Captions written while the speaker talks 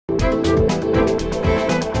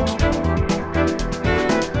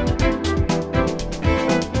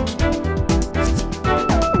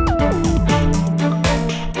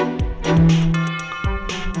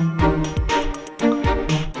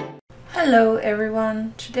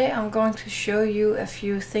everyone, today I'm going to show you a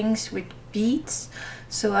few things with beads.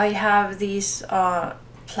 So I have these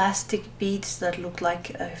plastic beads that look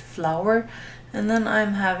like a flower, and then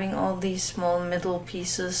I'm having all these small metal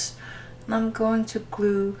pieces, and I'm going to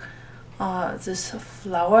glue this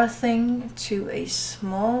flower thing to a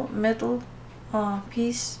small metal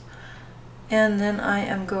piece, and then I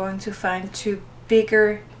am going to find two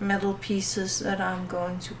bigger metal pieces that I'm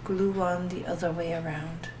going to glue on the other way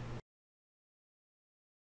around.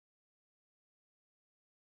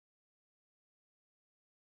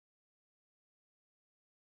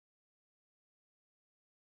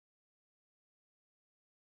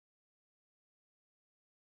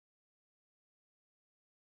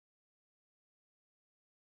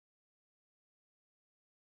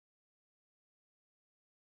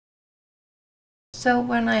 So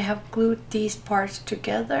when I have glued these parts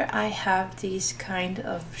together, I have these kind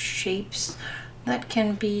of shapes that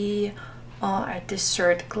can be a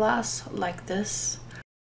dessert glass like this.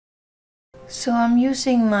 So I'm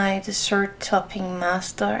using my dessert topping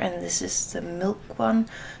master, and this is the milk one,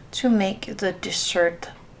 to make the dessert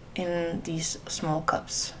in these small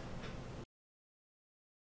cups.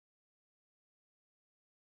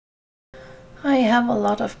 I have a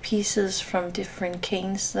lot of pieces from different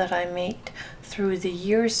canes that I made through the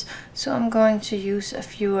years, so I'm going to use a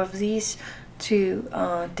few of these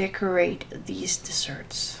to decorate these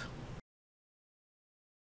desserts.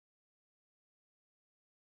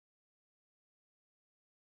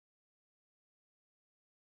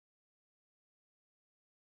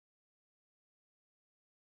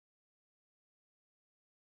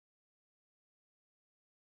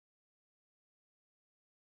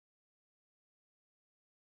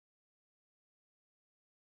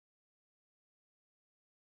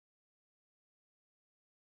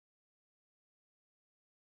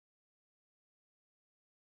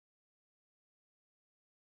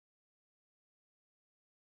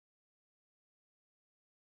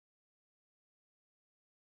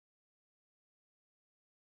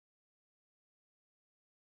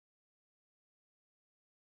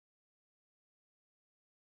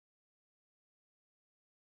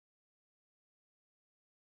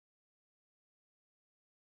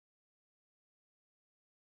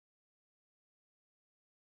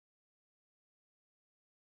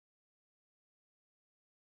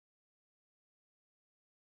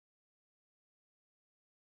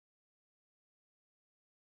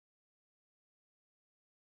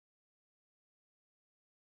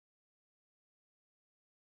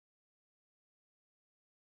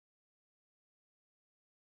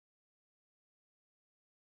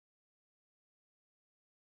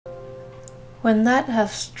 When that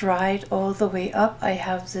has dried all the way up, I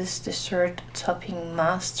have this dessert topping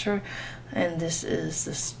master, and this is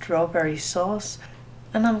the strawberry sauce,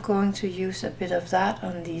 and I'm going to use a bit of that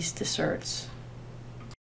on these desserts.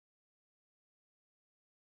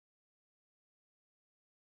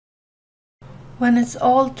 When it's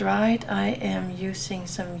all dried, I am using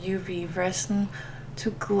some UV resin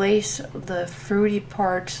to glaze the fruity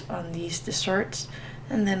parts on these desserts,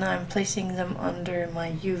 and then I'm placing them under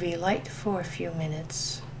my UV light for a few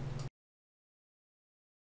minutes.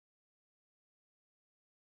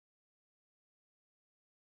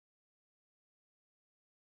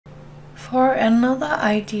 For another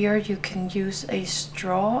idea, you can use a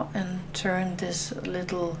straw and turn this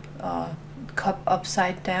little cup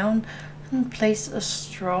upside down and place a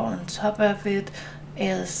straw on top of it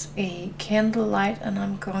as a candle light, and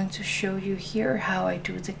I'm going to show you here how I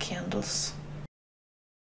do the candles.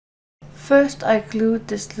 First, I glued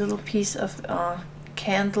this little piece of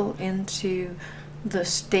candle into the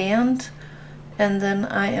stand, and then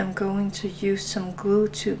I am going to use some glue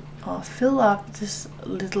to fill up this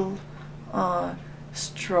little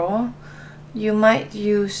straw. You might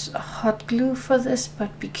use hot glue for this,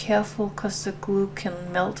 but be careful because the glue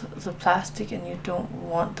can melt the plastic and you don't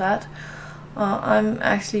want that. I'm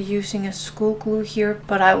actually using a school glue here,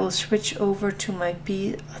 but I will switch over to my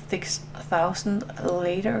B6000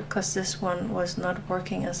 later because this one was not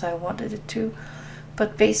working as I wanted it to.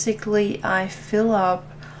 But basically I fill up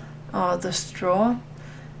the straw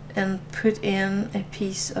and put in a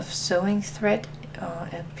piece of sewing thread,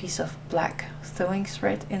 a piece of black sewing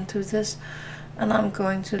thread into this, and I'm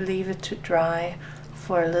going to leave it to dry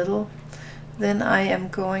for a little. Then I am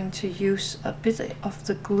going to use a bit of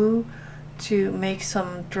the glue to make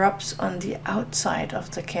some drops on the outside of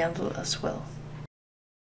the candle as well.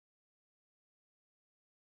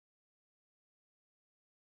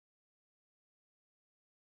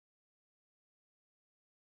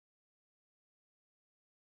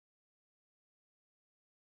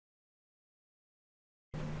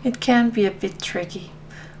 It can be a bit tricky.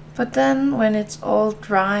 But then when it's all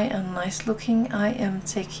dry and nice looking, I am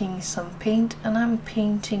taking some paint and I'm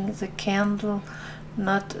painting the candle,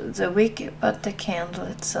 not the wick, but the candle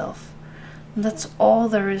itself. And that's all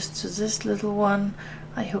there is to this little one.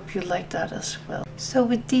 I hope you like that as well. So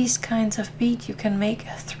with these kinds of beads you can make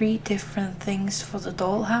 3 different things for the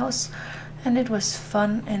dollhouse. And it was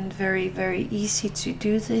fun and very easy to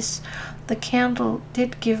do this. The candle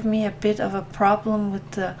did give me a bit of a problem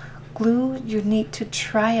with the glue. You need to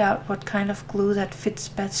try out what kind of glue that fits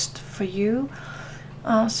best for you.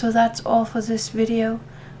 So that's all for this video.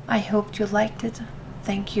 I hope you liked it.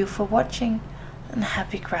 Thank you for watching and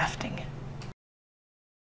happy crafting.